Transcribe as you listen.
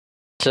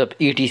What's up,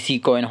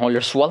 ETC coin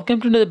holders? Welcome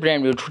to another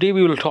brand video. Today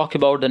we will talk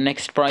about the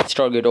next price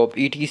target of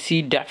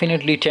ETC.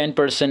 Definitely 10%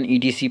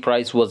 ETC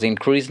price was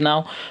increased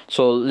now,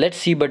 so let's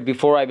see. But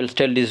before I will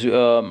tell this,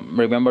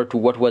 remember to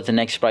what was the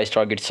next price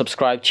target.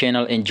 Subscribe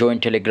channel and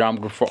join Telegram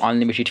group for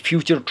unlimited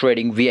future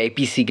trading VIP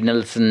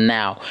signals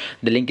now.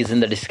 The link is in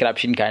the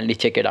description, kindly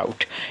check it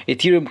out.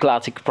 Ethereum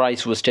Classic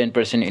price was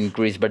 10%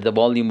 increase, but the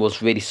volume was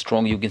very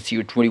strong. You can see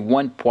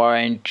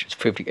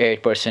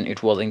 21.58%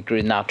 it was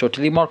increased. Now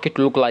totally market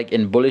look like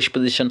in bullish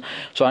position,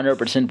 so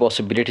 100%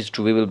 possibilities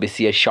to we will be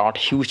see a short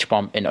huge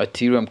pump in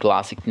Ethereum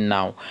Classic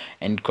now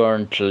and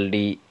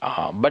currently,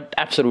 but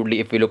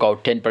absolutely if we look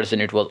out 10%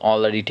 it was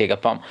already take a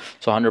pump,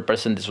 so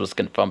 100% this was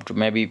confirmed to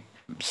maybe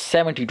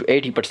 70 to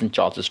 80%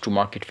 chances to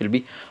market will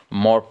be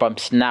more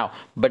pumps now.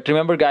 But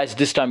remember guys,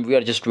 this time we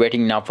are just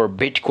waiting now for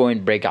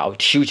Bitcoin breakout,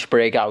 huge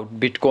breakout.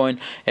 Bitcoin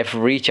if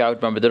reach out,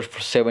 remember there for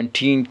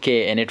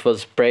 17k and it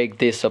was break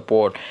this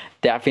support,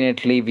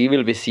 definitely we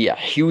will be see a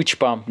huge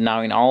pump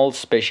now in all,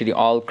 especially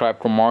all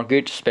crypto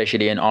market,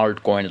 especially in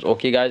altcoins.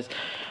 Okay guys,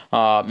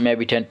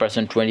 maybe 10%,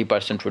 20%,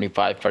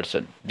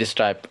 25% this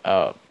type,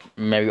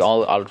 maybe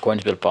all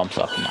altcoins will pump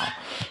up now.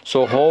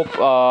 So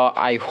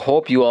I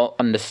hope you all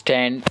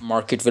understand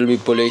market will be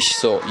bullish,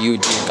 so you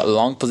take a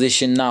long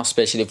position now,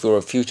 especially if you're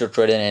a future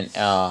trader in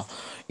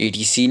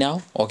ETC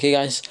now. Okay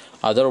guys,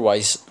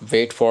 otherwise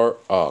wait for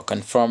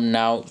confirm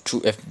now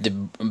to if the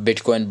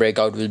Bitcoin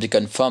breakout will be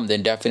confirmed,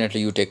 then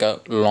definitely you take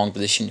a long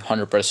position,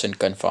 100%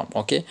 confirm.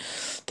 Okay,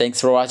 thanks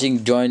for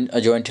watching. Join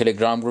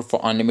Telegram group for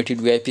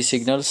unlimited VIP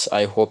signals.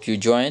 I hope you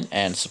join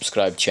and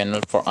subscribe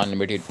channel for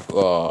unlimited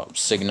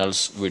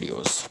signals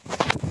videos.